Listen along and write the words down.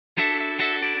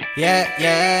Yeah,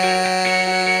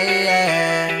 yeah,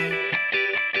 yeah.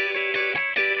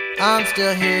 I'm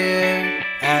still here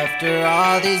after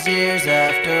all these years,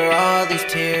 after all these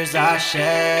tears I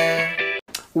shed.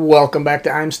 Welcome back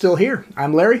to I'm Still Here.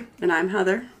 I'm Larry. And I'm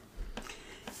Heather.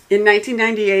 In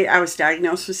 1998, I was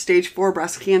diagnosed with stage 4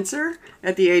 breast cancer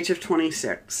at the age of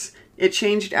 26. It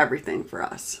changed everything for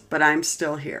us, but I'm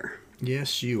still here.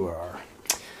 Yes, you are.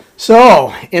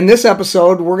 So, in this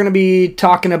episode, we're going to be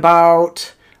talking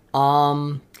about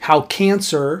how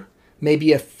cancer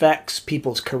maybe affects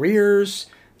people's careers,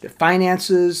 their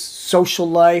finances, social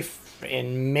life,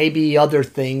 and maybe other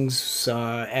things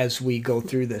as we go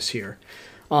through this here.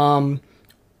 Or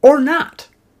not.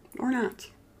 Or not.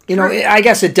 You know, I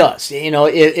guess it does. You know,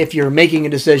 if you're making a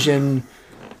decision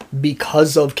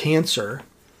because of cancer,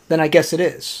 then I guess it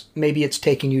is. Maybe it's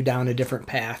taking you down a different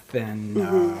path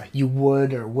than you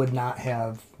would or would not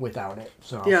have without it.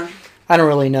 So Yeah. I don't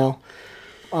really know.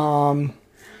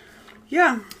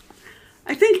 Yeah.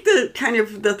 I think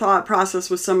the thought process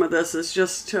with some of this is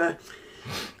just to...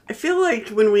 I feel like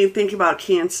when we think about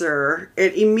cancer,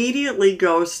 it immediately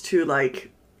goes to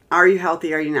like, are you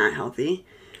healthy? Are you not healthy?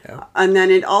 Yeah. And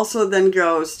then it also then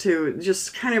goes to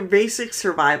just kind of basic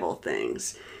survival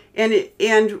things. And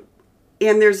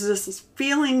there's this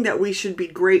feeling that we should be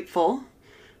grateful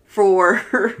for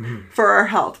for our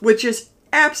health, which is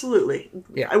absolutely.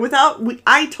 Yeah.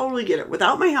 I totally get it.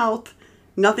 Without my health,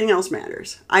 nothing else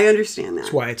matters. I understand that.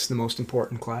 That's why it's the most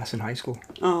important class in high school.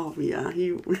 Oh, yeah.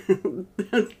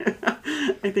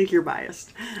 I think you're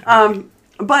biased.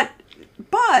 But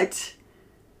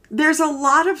there's a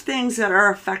lot of things that are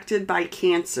affected by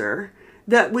cancer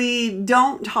that we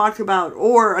don't talk about.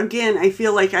 Or, again, I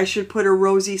feel like I should put a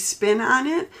rosy spin on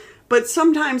it. But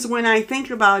sometimes when I think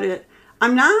about it,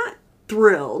 I'm not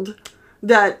thrilled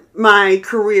that my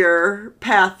career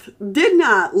path did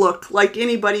not look like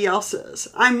anybody else's.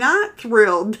 I'm not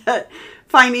thrilled that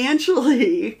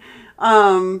financially,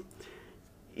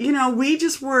 we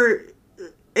just were...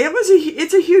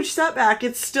 It's a huge setback.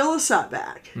 It's still a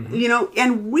setback,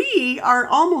 and we are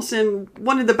almost in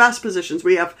one of the best positions.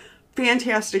 We have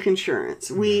fantastic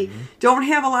insurance. We don't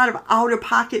have a lot of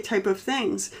out-of-pocket type of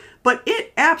things, but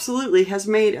it absolutely has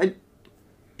it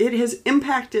has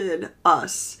impacted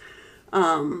us,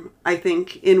 I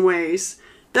think, in ways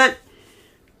that,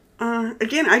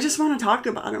 again, I just want to talk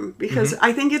about them because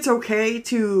I think it's okay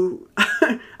to,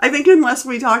 I think unless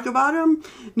we talk about them,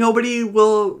 nobody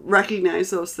will recognize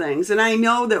those things. And I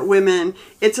know that women,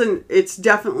 it's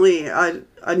definitely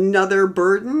another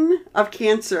burden of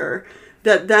cancer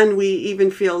that then we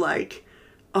even feel like,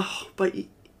 oh, but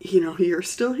you're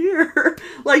still here.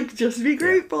 Like, just be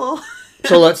grateful.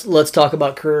 So let's talk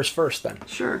about careers first then.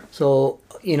 Sure. So,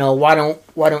 why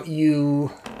don't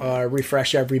you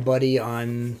refresh everybody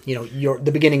on,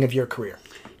 the beginning of your career?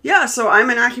 Yeah, so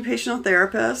I'm an occupational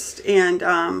therapist, and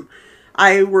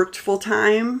I worked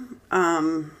full-time.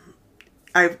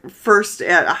 I first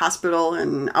at a hospital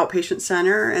and outpatient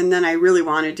center, and then I really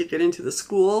wanted to get into the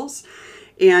schools.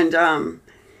 And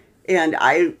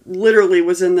I literally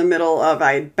was in the middle of,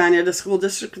 I'd been at a school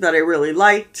district that I really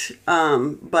liked,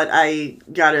 but I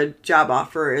got a job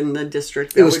offer in the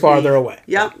district. It was farther away.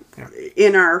 Yep. Yeah.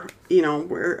 In our,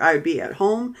 where I'd be at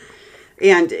home.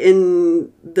 And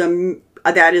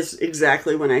that is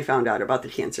exactly when I found out about the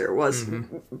cancer. It was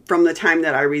from the time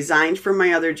that I resigned from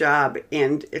my other job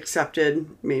and accepted,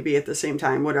 maybe at the same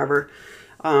time, whatever,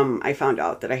 I found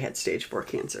out that I had stage 4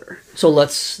 cancer. So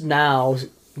let's now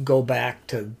go back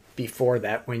to before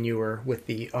that when you were with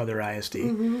the other ISD.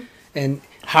 And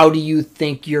how do you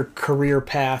think your career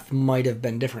path might have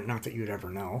been different? Not that you'd ever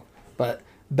know, but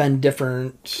been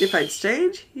different. If I'd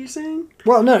stayed, you saying?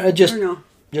 Well, no,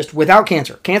 just without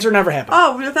cancer. Cancer never happened.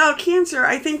 Oh, without cancer,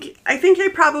 I think I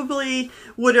probably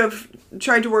would have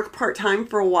tried to work part-time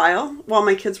for a while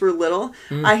my kids were little.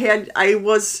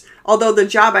 Although the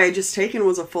job I had just taken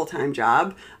was a full-time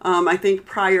job, I think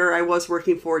prior I was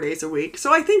working 4 days a week.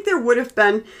 So I think there would have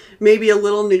been maybe a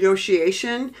little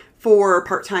negotiation for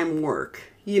part-time work.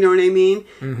 You know what I mean?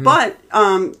 But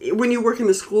when you work in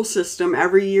the school system,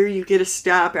 every year you get a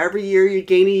step. Every year you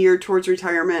gain a year towards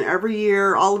retirement. Every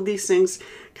year, all of these things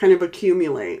kind of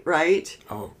accumulate, right?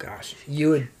 Oh gosh,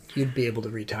 you'd be able to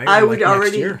retire.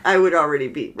 Next year. I would already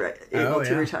be able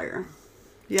to retire.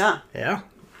 Yeah. Yeah,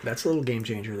 that's a little game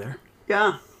changer there.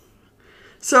 Yeah.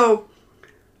 So,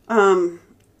 and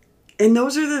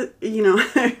those are the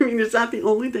I mean, it's not the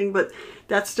only thing, but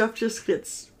that stuff just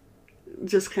gets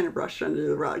kind of brushed under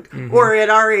the rug. Or at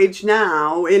our age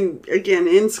now,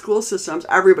 in school systems,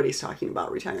 everybody's talking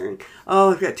about retiring.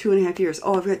 Oh, I've got 2.5 years.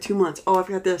 Oh, I've got 2 months. Oh, I've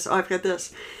got this. Oh, I've got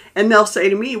this. and they'll say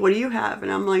to me, "What do you have?"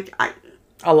 And I'm like,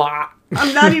 A lot.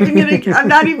 I'm not even gonna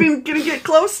get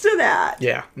close to that.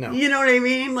 Yeah, no. You know what I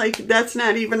mean? Like, that's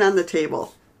not even on the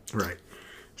table. Right.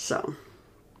 So.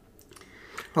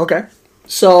 Okay.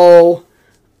 So,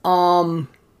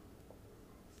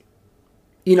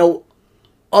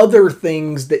 other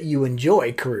things that you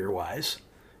enjoy career-wise,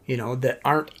 that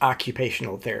aren't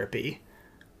occupational therapy,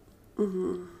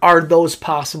 are those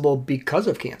possible because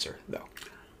of cancer, though?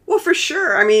 Well, for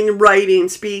sure. I mean, writing,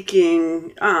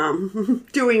 speaking,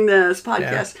 doing this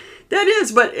podcast, that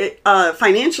is, but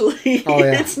financially,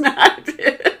 it's not.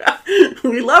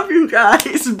 We love you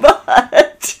guys,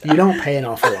 but... You don't pay an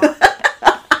awful lot.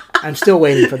 I'm still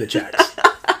waiting for the checks.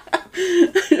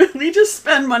 We just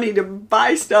spend money to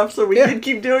buy stuff so we can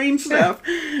keep doing stuff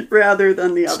rather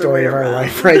than the other way around. Story of our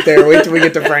life right there. Wait till we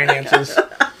get to finances.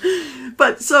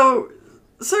 But so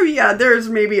yeah, there's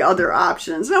maybe other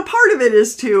options. Now, part of it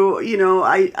is too,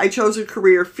 I chose a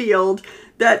career field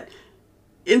that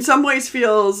in some ways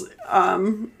feels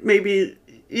maybe,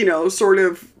 sort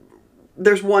of,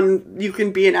 there's one, you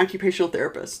can be an occupational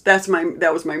therapist. That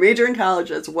was my major in college.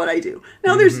 That's what I do.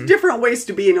 Now, there's different ways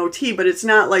to be an OT, but it's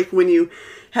not like when you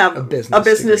have a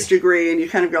business degree and you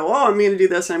kind of go, oh, I'm going to do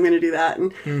this, I'm going to do that.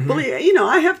 And believe,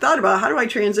 I have thought about how do I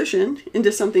transition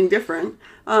into something different.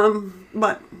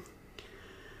 But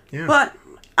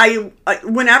I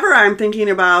whenever I'm thinking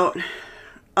about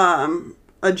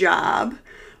a job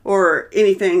or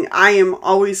anything, I am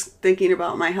always thinking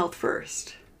about my health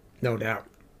first. No doubt.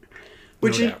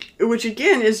 Which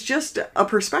again is just a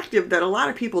perspective that a lot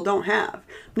of people don't have.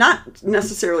 Not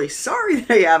necessarily sorry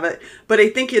that I have it, but I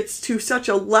think it's to such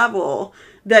a level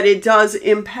that it does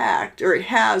impact, or it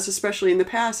has, especially in the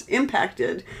past,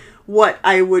 impacted what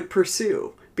I would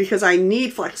pursue. Because I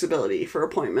need flexibility for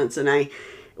appointments, and I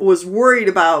was worried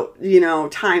about,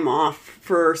 time off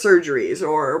for surgeries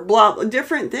or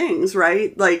different things,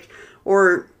 right?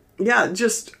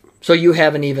 So you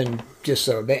haven't even,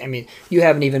 you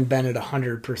haven't even been at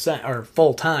 100% or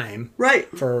full time, right,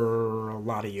 for a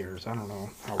lot of years. I don't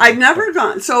know. I've never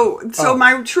gone. So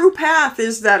my true path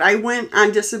is that I went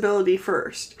on disability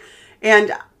first,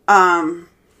 and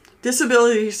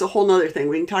disability is a whole nother thing.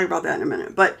 We can talk about that in a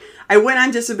minute. But I went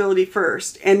on disability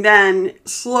first, and then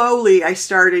slowly I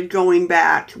started going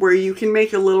back where you can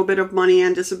make a little bit of money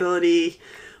on disability,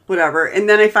 whatever. And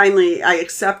then I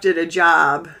accepted a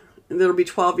job. That'll be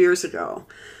 12 years ago.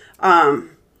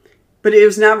 But it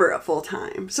was never a full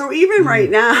time. So even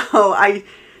right now,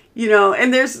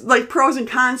 and there's like pros and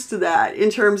cons to that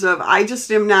in terms of I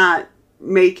just am not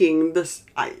making this.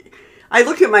 I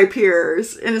look at my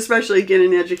peers, and especially again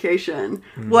in education,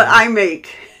 what I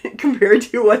make compared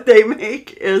to what they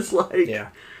make is like,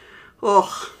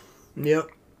 oh. Yep.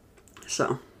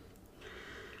 So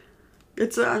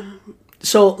it's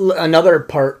So another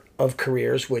part of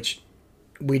careers, which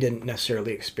we didn't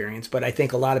necessarily experience, but I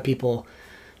think a lot of people,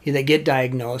 they get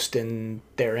diagnosed and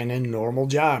they're in a normal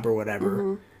job or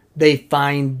whatever. They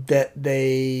find that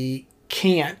they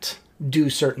can't do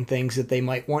certain things that they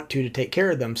might want to take care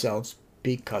of themselves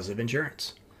because of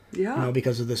insurance. Yeah.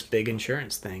 Because of this big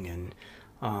insurance thing. And,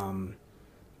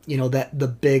 that the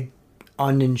big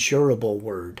uninsurable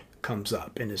word comes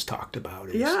up and is talked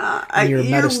about. Your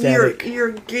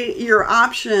metastatic. Your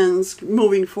options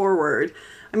moving forward.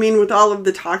 I mean, with all of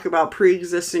the talk about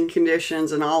pre-existing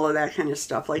conditions and all of that kind of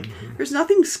stuff, there's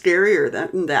nothing scarier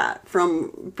than that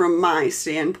from my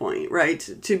standpoint, right?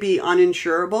 To be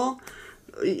uninsurable,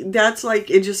 that's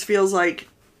it just feels like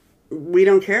we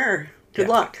don't care. Good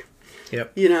luck.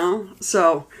 Yep.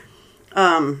 So,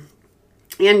 and,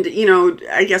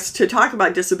 I guess to talk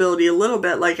about disability a little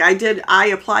bit, I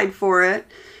applied for it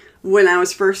when I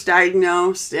was first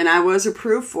diagnosed, and I was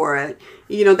approved for it.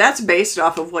 That's based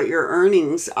off of what your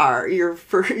earnings are, your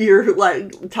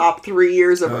top 3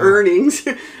 years of earnings,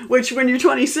 which when you're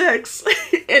 26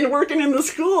 and working in the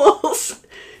schools,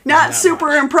 not super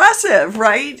much. Impressive,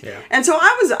 right? Yeah. And so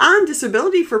I was on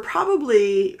disability for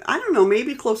probably, I don't know,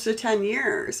 maybe close to 10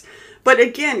 years. But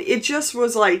again, it just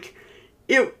was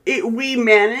we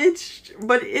managed,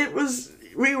 but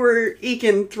we were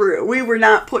eking through. We were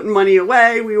not putting money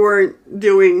away. We weren't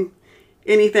doing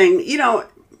anything,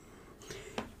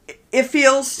 it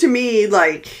feels to me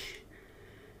like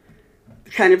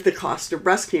kind of the cost of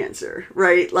breast cancer,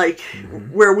 right?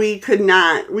 Where we could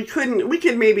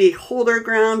maybe hold our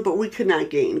ground, but we could not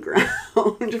gain ground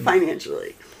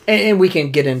financially. And we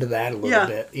can get into that a little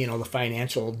bit, the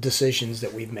financial decisions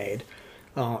that we've made.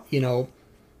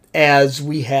 As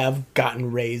we have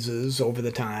gotten raises over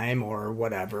the time or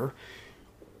whatever,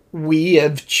 we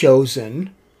have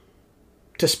chosen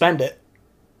to spend it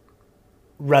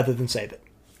rather than save it.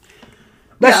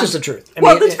 That's just the truth.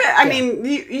 That's fair. I mean,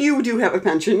 you do have a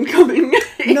pension coming.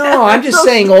 No, I'm just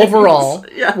saying things. overall,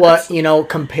 Yes. what,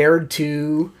 compared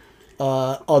to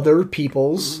other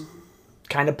people's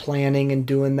kind of planning and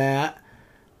doing that,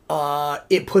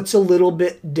 it puts a little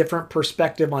bit different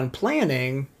perspective on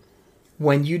planning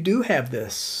when you do have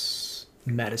this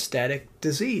metastatic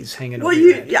disease hanging over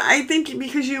your head. Yeah, I think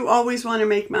because you always want to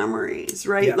make memories,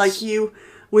 right? Yes. Like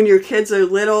when your kids are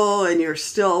little and you're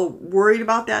still worried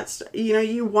about that,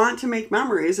 you want to make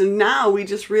memories. And now we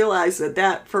just realize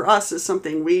that for us is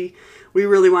something we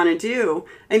really want to do.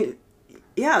 And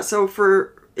yeah, so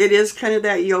it is kind of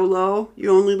that YOLO, you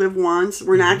only live once.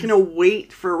 We're not going to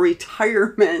wait for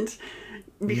retirement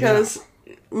because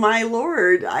my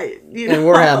Lord, And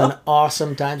we're having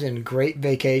awesome times and great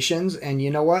vacations. And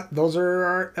you know what? That's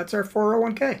our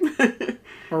 401k.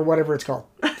 Or whatever it's called.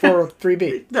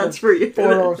 403b. That's for you.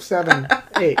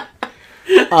 4078.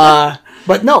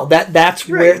 But no, that's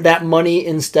right. Where that money,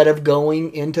 instead of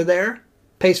going into there,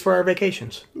 pays for our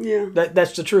vacations. Yeah.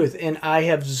 That's the truth. And I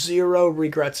have zero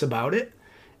regrets about it.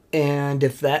 And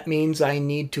if that means I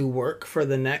need to work for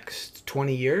the next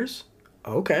 20 years,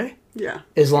 okay. Yeah.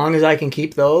 As long as I can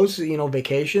keep those,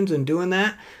 vacations and doing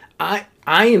that, I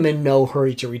am in no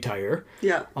hurry to retire.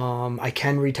 Yeah. I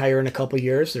can retire in a couple of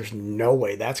years. There's no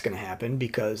way that's going to happen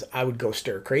because I would go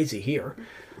stir crazy here.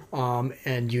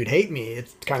 And you'd hate me.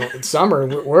 It's kind of it's summer.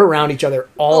 We're around each other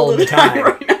all the time.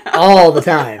 Right now. All the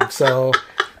time. So,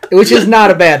 which is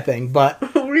not a bad thing, but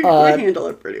we handle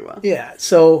it pretty well. yeah.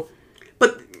 So,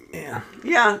 but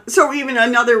yeah. So even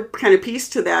another kind of piece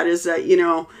to that is that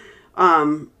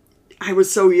I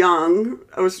was so young.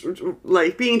 I was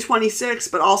like being 26,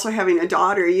 but also having a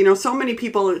daughter. So many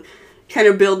people kind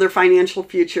of build their financial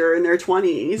future in their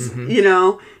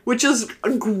 20s, which is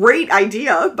a great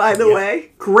idea, by the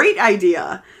way. Great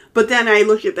idea. But then I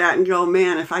look at that and go,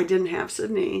 man, if I didn't have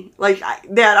Sydney,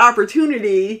 that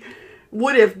opportunity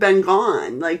would have been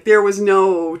gone. Like there was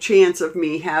no chance of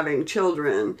me having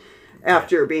children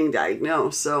after being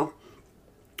diagnosed. So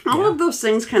all of those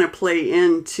things kind of play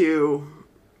into,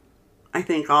 I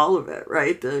think, all of it,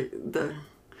 right?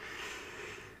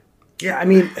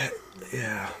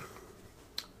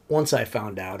 Once I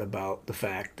found out about the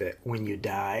fact that when you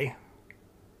die,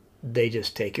 they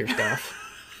just take your stuff.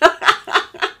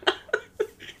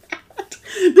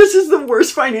 This is the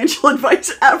worst financial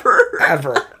advice ever.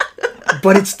 Ever.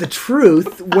 But it's the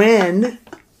truth when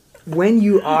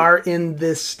you are in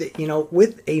this,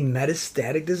 with a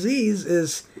metastatic disease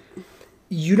is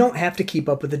you don't have to keep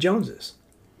up with the Joneses.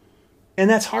 And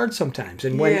that's hard sometimes.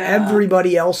 And when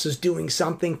everybody else is doing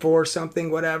something for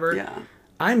something, whatever,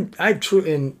 I'm true,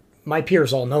 and my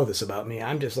peers all know this about me.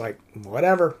 I'm just like,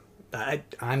 whatever.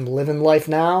 I'm living life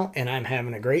now, and I'm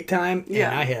having a great time,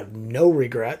 and I have no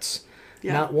regrets,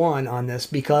 not one, on this,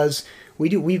 because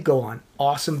we go on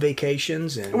awesome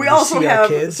vacations, and we also see have our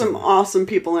kids some awesome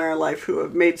people in our life who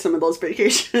have made some of those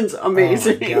vacations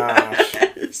amazing. Oh my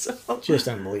gosh. Just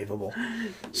unbelievable.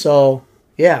 So,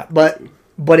 yeah, but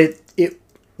it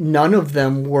none of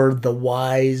them were the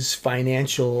wise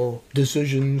financial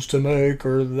decisions to make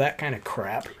or that kind of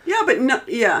crap.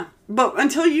 But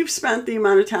until you've spent the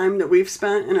amount of time that we've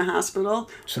spent in a hospital,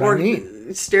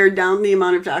 stared down the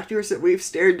amount of doctors that we've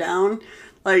stared down,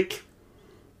 like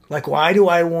why do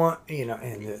I want, and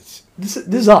this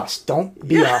is us. Don't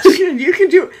be us. You can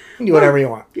do whatever you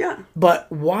want. Yeah.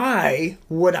 But why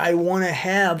would I want to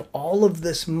have all of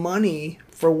this money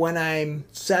for when I'm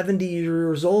 70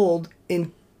 years old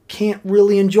and can't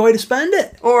really enjoy to spend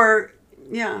it? Or,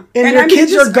 yeah. And their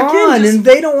kids are gone and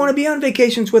they don't want to be on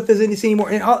vacations with us anymore.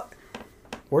 And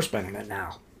we're spending it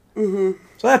now. Mm-hmm.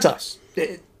 So that's us.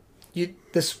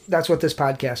 That's what this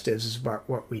podcast is about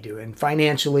what we do. And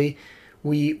financially,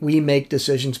 we make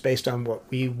decisions based on what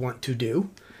we want to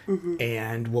do. Mm-hmm.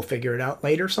 And we'll figure it out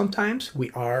later sometimes. We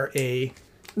are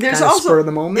there's also spur of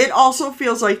the moment. It also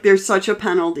feels like there's such a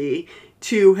penalty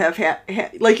to have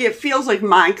it feels like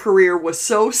my career was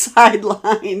so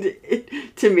sidelined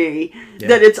to me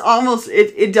that it's almost,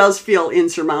 it does feel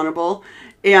insurmountable.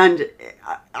 And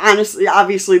honestly,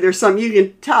 obviously there's some, you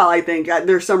can tell, I think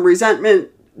there's some resentment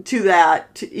to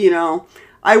that,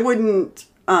 I wouldn't,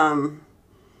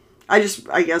 I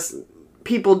guess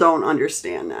people don't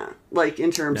understand that, in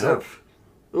terms of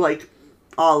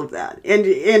all of that. And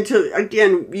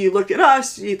again, you look at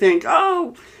us, you think,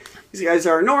 oh, these guys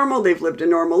are normal. They've lived a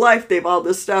normal life. They've all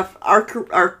this stuff.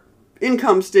 Our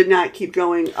incomes did not keep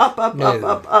going up.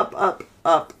 No,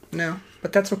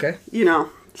 but that's okay.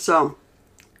 So.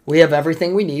 We have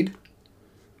everything we need.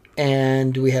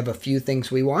 And we have a few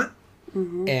things we want.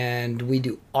 Mm-hmm. And we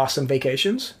do awesome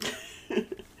vacations.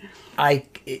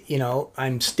 you know,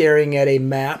 I'm staring at a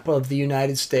map of the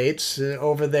United States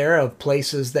over there of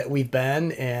places that we've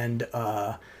been and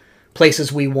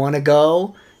places we want to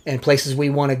go and places we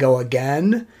want to go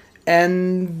again.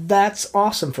 And that's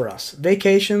awesome for us.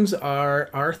 Vacations are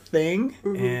our thing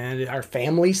and our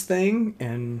family's thing,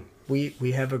 and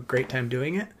we have a great time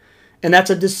doing it. And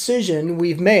that's a decision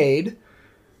we've made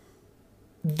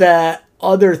that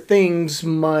other things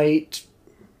might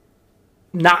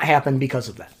not happen because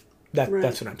of that.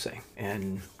 That's what I'm saying.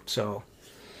 And so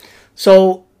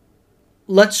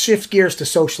let's shift gears to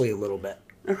socially a little bit.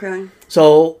 Okay.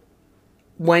 So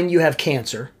when you have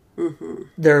cancer,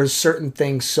 there's certain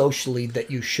things socially that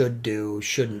you should do,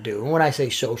 shouldn't do. And when I say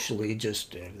socially,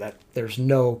 just that there's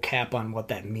no cap on what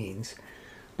that means.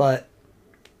 But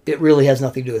it really has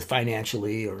nothing to do with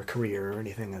financially or career or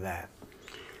anything like that.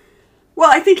 Well,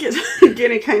 I think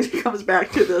it kind of comes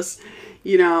back to this,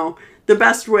 you know, the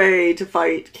best way to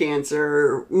fight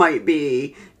cancer might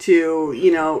be to,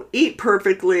 you know, eat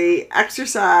perfectly,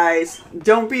 exercise,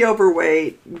 don't be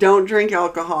overweight, don't drink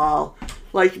alcohol.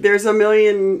 Like, there's a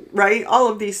million, right? All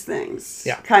of these things.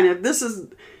 Yeah. Kind of, this is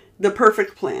the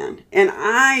perfect plan. And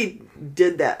I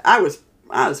did that. I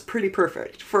was pretty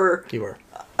perfect for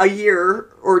a year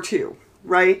or two,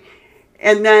 right?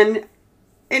 And then,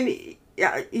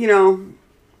 you know,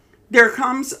 there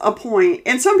comes a point,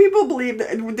 and some people believe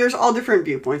that there's all different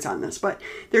viewpoints on this, but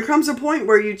there comes a point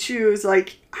where you choose,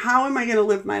 like, how am I going to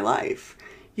live my life?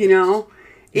 You know?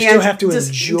 You still have to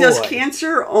enjoy. Does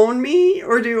cancer own me,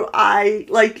 or do I,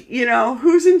 like, you know,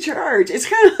 who's in charge? It's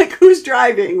kind of like who's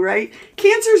driving, right?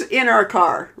 Cancer's in our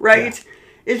car, right?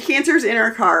 Yeah. Cancer's in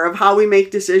our car of how we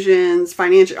make decisions,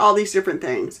 financial, all these different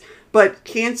things. But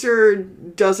cancer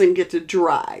doesn't get to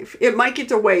drive. It might get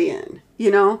to weigh in,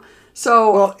 you know?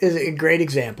 So, well, a great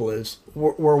example is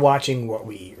we're watching what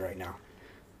we eat right now.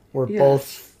 We're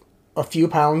both a few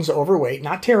pounds overweight.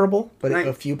 Not terrible, but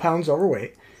a few pounds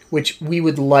overweight. Which we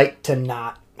would like to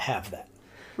not have that.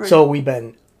 Right. So we've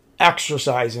been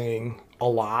exercising a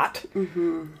lot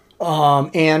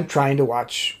and trying to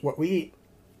watch what we eat.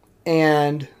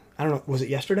 And I don't know, was it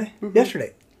yesterday?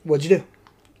 Yesterday. What'd you do?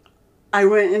 I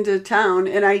went into town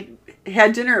and I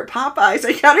had dinner at Popeyes.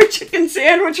 I got a chicken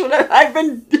sandwich when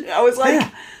I was like,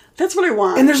 that's what I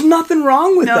want. And there's nothing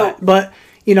wrong with that. But,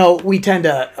 you know, we tend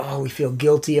to, we feel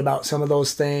guilty about some of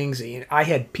those things. I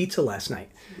had pizza last night.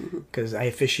 Because I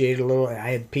officiated a little, and I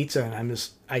had pizza, and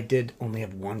I did only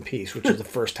have one piece, which is the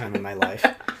first time in my life.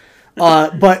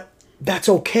 But that's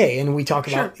okay. And we talk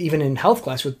about, even in health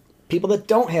class, with people that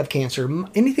don't have cancer,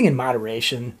 anything in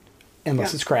moderation,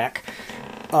 unless it's crack,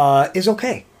 is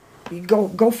okay. You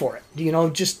go for it. You know,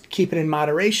 just keep it in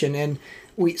moderation. And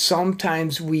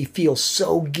sometimes we feel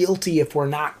so guilty if we're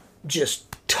not just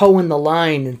toeing the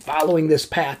line and following this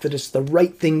path that it's the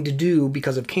right thing to do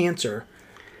because of cancer.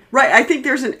 Right. I think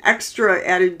there's an extra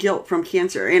added guilt from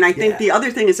cancer. And I think the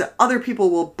other thing is that other people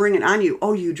will bring it on you.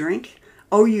 Oh, you drink?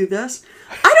 Oh, you this?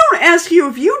 I don't ask you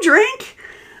if you drink.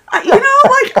 You know,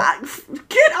 like,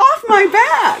 get off my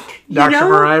back. Dr.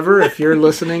 Mariver, if you're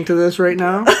listening to this right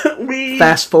now,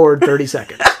 fast forward 30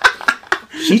 seconds.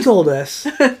 She told us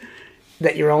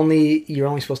that you're only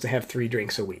supposed to have 3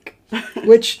 drinks a week,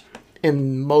 which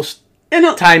in most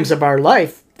times of our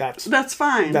life, that's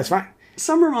fine. That's fine.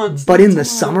 Summer months. But in the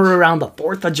summer around the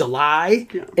 4th of July,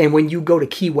 and when you go to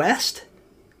Key West...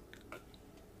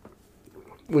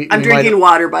 I'm drinking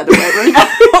water, by the way, right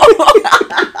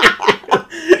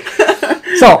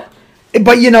now. So,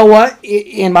 but you know what?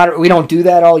 We don't do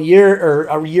that all year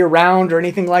or year round or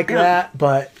anything like that.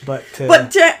 But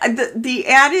the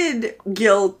added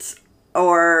guilt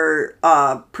or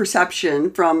perception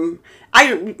from...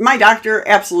 my doctor,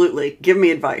 absolutely, give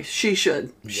me advice. She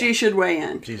should. Yeah. She should weigh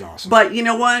in. She's awesome. But you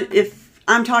know what? If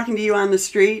I'm talking to you on the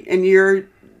street and you're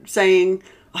saying,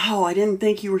 oh, I didn't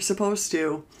think you were supposed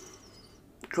to,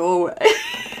 go away.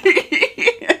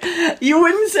 You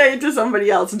wouldn't say it to somebody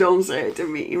else. Don't say it to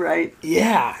me, right?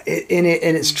 Yeah. And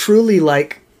it's truly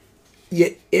like,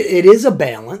 it is a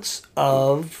balance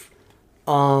of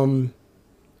doing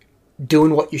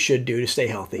what you should do to stay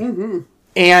healthy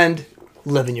and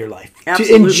living your life.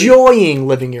 Absolutely. Enjoying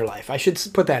living your life. I should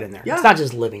put that in there. Yeah. It's not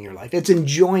just living your life. It's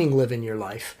enjoying living your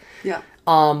life. Yeah.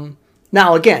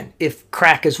 Now, again, if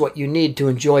crack is what you need to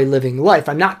enjoy living life,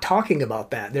 I'm not talking about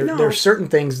that. There are certain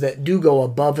things that do go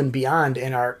above and beyond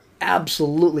and are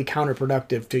absolutely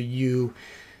counterproductive to you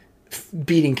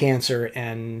beating cancer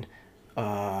and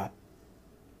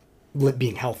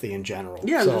being healthy in general.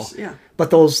 Yeah.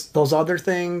 But those other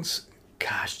things,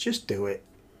 gosh, just do it.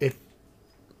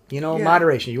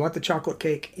 Moderation. You want the chocolate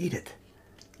cake? Eat it.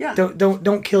 Yeah.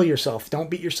 Don't kill yourself. Don't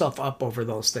beat yourself up over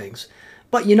those things.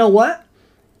 But you know what?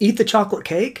 Eat the chocolate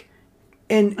cake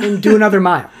and do another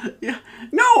mile. Yeah.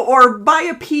 No, or buy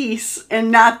a piece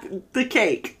and not the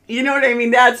cake. You know what I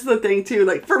mean? That's the thing, too.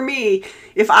 Like, for me,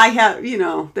 if I have,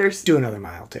 there's... Do another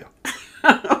mile, too.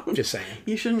 Just saying.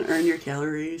 You shouldn't earn your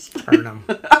calories. Earn them.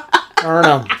 Earn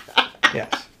them.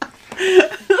 Yes.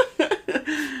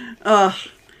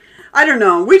 I don't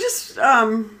know. We just...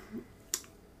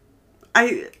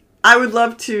 I would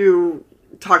love to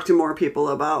talk to more people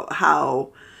about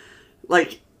how,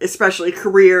 like, especially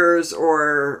careers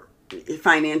or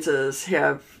finances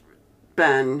have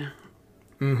been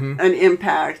an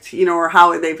impact, or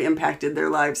how they've impacted their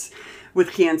lives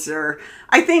with cancer.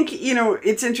 I think,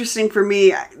 it's interesting for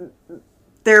me.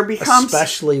 There becomes...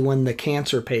 Especially when the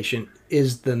cancer patient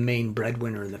is the main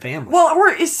breadwinner in the family. Well,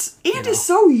 is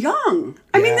so young.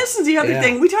 I mean, this is the other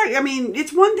thing.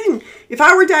 It's one thing. If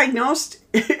I were diagnosed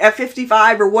at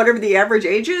 55 or whatever the average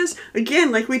age is,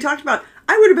 again, like we talked about,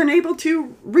 I would have been able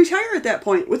to retire at that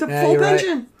point with a full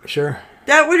pension. Right. Sure.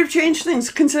 That would have changed things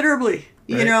considerably.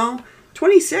 Right.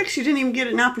 26, you didn't even get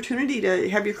an opportunity to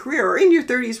have your career, or in your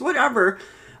 30s, whatever.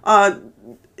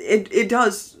 It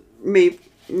does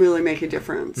really make a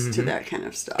difference to that kind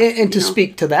of stuff. And to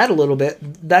speak to that a little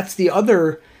bit, that's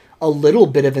a little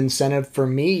bit of incentive for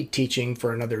me teaching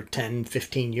for another 10,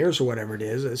 15 years or whatever it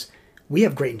is we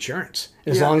have great insurance.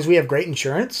 As long as we have great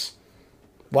insurance,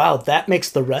 wow, that makes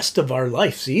the rest of our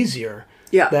lives easier.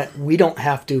 Yeah. That we don't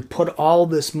have to put all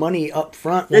this money up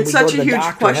front when we go to the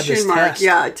doctor and have this test. It's such a huge question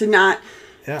mark, to not,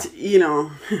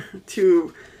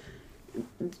 to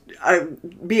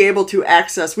be able to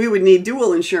access, we would need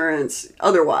dual insurance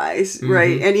otherwise,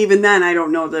 right? And even then, I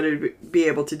don't know that it'd be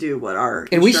able to do what our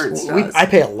insurance does. I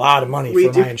pay a lot of money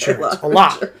for my insurance. A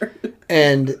lot.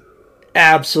 And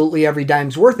absolutely every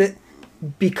dime's worth it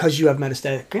because you have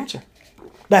metastatic cancer.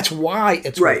 That's why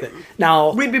it's worth it.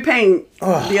 Now, we'd be paying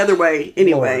the other way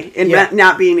anyway, and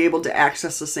not being able to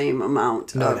access the same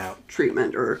amount of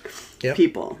treatment or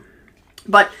people.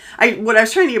 But what I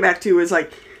was trying to get back to is,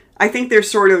 like, I think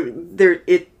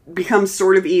it becomes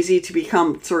sort of easy to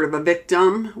become sort of a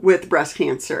victim with breast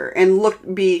cancer and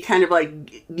be kind of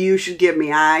like, you should give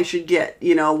me, I should get,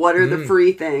 what are the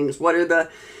free things? What are the,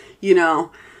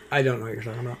 I don't know what you're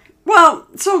talking about. Well,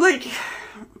 so, like,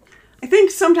 I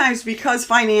think sometimes because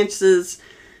finances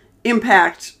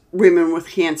impact women with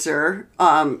cancer,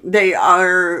 they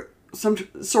are some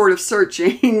sort of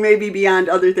searching, maybe beyond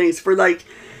other things, for, like,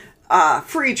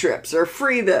 free trips or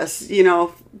free this,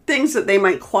 things that they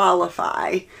might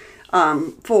qualify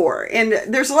for. And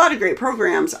there's a lot of great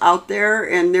programs out there,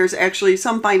 and there's actually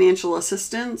some financial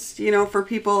assistance, for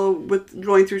people with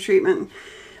going through treatment.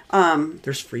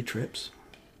 There's free trips?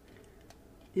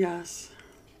 Yes.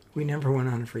 We never went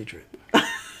on a free trip.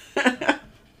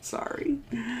 Sorry.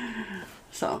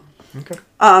 So. Okay.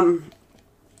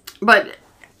 But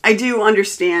I do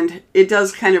understand,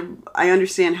 I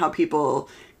understand how people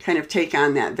kind of take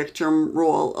on that victim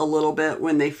role a little bit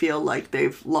when they feel like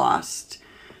they've lost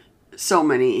so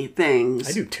many things.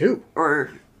 I do too.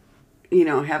 Or,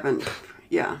 haven't,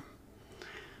 Yeah,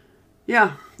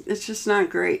 it's just not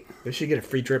great. They should get a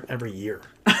free trip every year.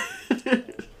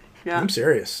 Yeah. I'm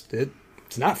serious.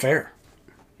 It's not fair.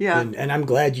 Yeah. And I'm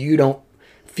glad you don't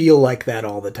feel like that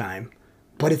all the time.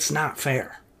 But it's not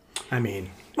fair. I mean...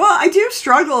 Well, I do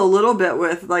struggle a little bit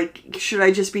with, like, should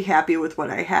I just be happy with what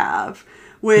I have?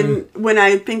 When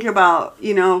I think about,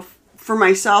 for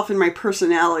myself and my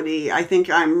personality, I think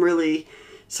I'm really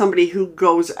somebody who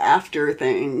goes after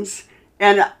things.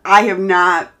 And I have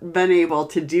not been able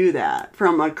to do that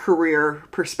from a career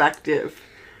perspective,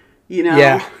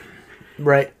 Yeah,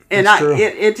 right. And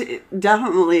it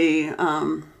definitely,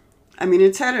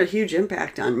 it's had a huge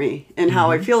impact on me and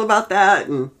how I feel about that.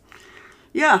 And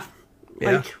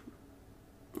like,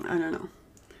 I don't know.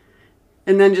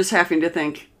 And then just having to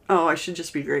think, oh, I should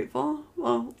just be grateful.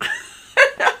 Well,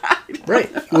 right.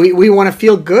 We want to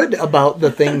feel good about the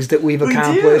things that we've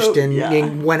accomplished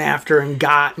and went after and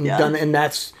got and done. And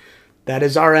that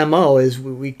is our MO, is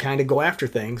we kind of go after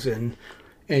things. And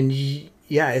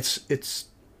it's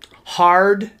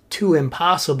hard to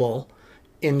impossible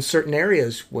in certain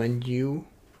areas when you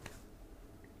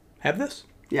have this.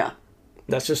 Yeah.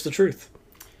 That's just the truth.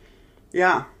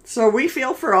 Yeah. So we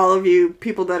feel for all of you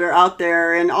people that are out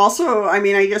there. And also, I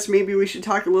guess maybe we should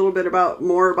talk a little bit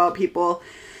more about people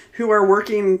who are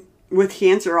working with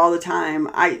cancer all the time.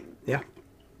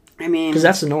 Because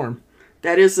that's the norm.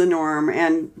 That is the norm.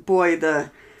 And boy,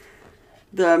 the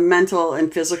mental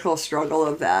and physical struggle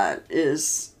of that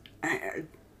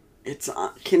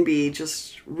can be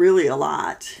just really a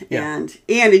lot. Yeah.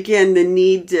 And again, the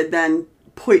need to then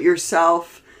put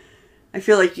yourself I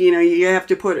feel like, you have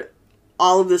to put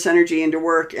all of this energy into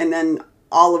work and then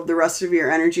all of the rest of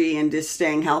your energy into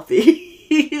staying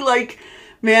healthy. Like,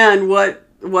 man, what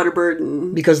a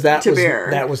burden. Because that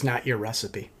bear. was not your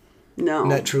recipe. No.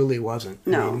 That truly wasn't.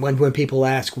 No. I mean, when people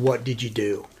ask, what did you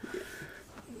do?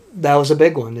 That was a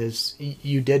big one, is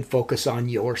you did focus on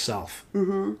yourself.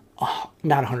 Mm-hmm. Oh,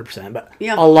 not 100%, but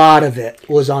a lot of it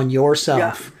was on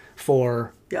yourself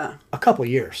for a couple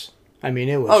years. I mean,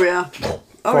 it was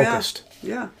focused.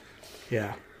 Yeah.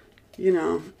 Yeah.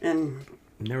 And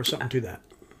there was something to that.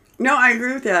 No, I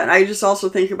agree with that. I just also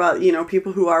think about,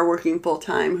 people who are working full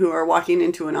time, who are walking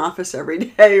into an office every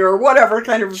day or whatever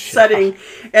kind of setting,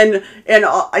 and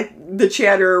the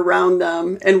chatter around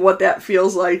them and what that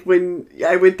feels like when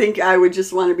I would think I would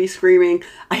just want to be screaming,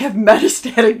 I have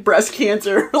metastatic breast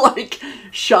cancer, like,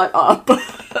 shut up.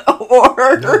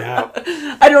 Or, no doubt.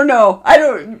 I don't know.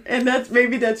 And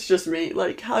maybe that's just me.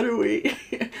 Like, how do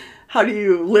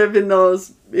you live in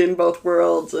both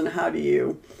worlds, and how do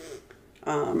you,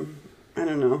 I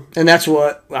don't know. And that's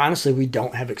what, honestly, we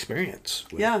don't have experience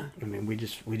with. Yeah. I mean, we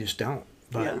just don't.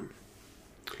 But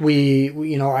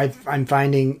I'm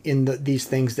finding in these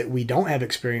things that we don't have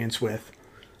experience with,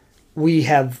 we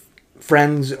have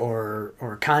friends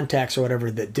or contacts or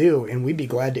whatever that do, and we'd be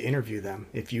glad to interview them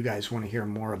if you guys want to hear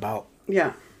more about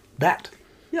that.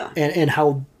 Yeah. And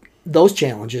how those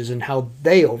challenges and how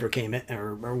they overcame it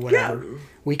or whatever. Yeah.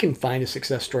 We can find a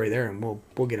success story there, and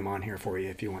we'll get them on here for you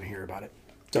if you want to hear about it.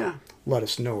 So let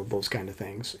us know those kind of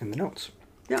things in the notes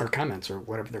or comments or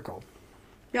whatever they're called.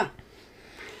 Yeah,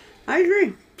 I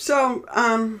agree. So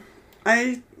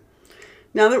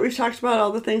now that we've talked about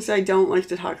all the things I don't like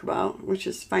to talk about, which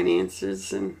is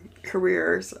finances and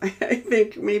careers, I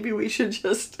think maybe we should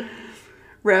just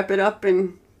wrap it up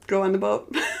and go on the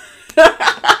boat.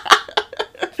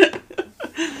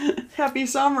 Happy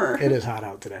summer. It is hot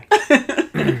out today.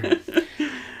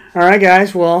 All right,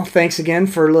 guys. Well, thanks again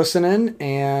for listening.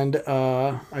 And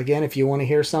again, if you want to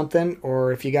hear something,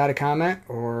 or if you got a comment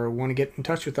or want to get in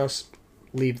touch with us,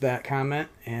 leave that comment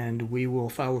and we will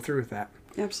follow through with that.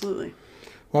 Absolutely.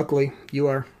 Luckily, you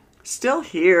are still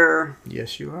here.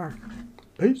 Yes, you are.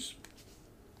 Peace.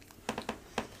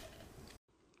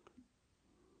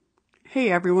 Hey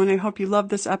everyone, I hope you loved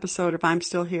this episode of I'm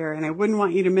Still Here, and I wouldn't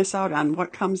want you to miss out on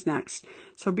what comes next.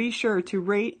 So be sure to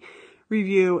rate,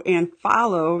 review, and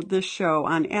follow this show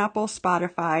on Apple,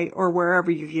 Spotify, or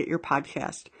wherever you get your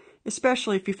podcast,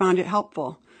 especially if you found it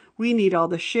helpful. We need all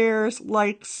the shares,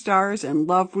 likes, stars, and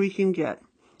love we can get.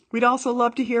 We'd also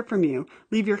love to hear from you.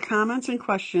 Leave your comments and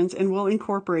questions, and we'll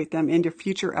incorporate them into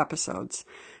future episodes.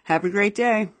 Have a great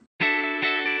day.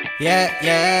 Yeah.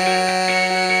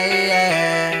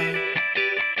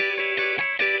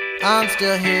 I'm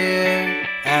still here,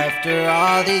 after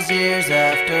all these years,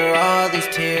 after all these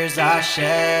tears I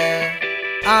shed.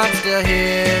 I'm still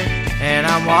here, and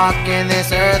I'm walking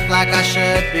this earth like I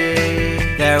should be.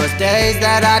 There was days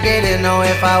that I didn't know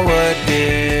if I would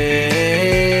be.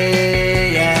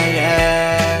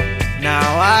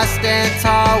 Now I stand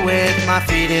tall with my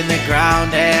feet in the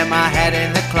ground and my head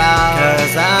in the clouds.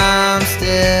 'Cause I'm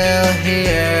still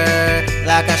here,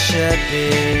 like I should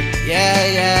be.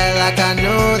 Yeah, like I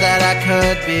knew that I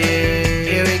could be.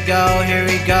 Here we go.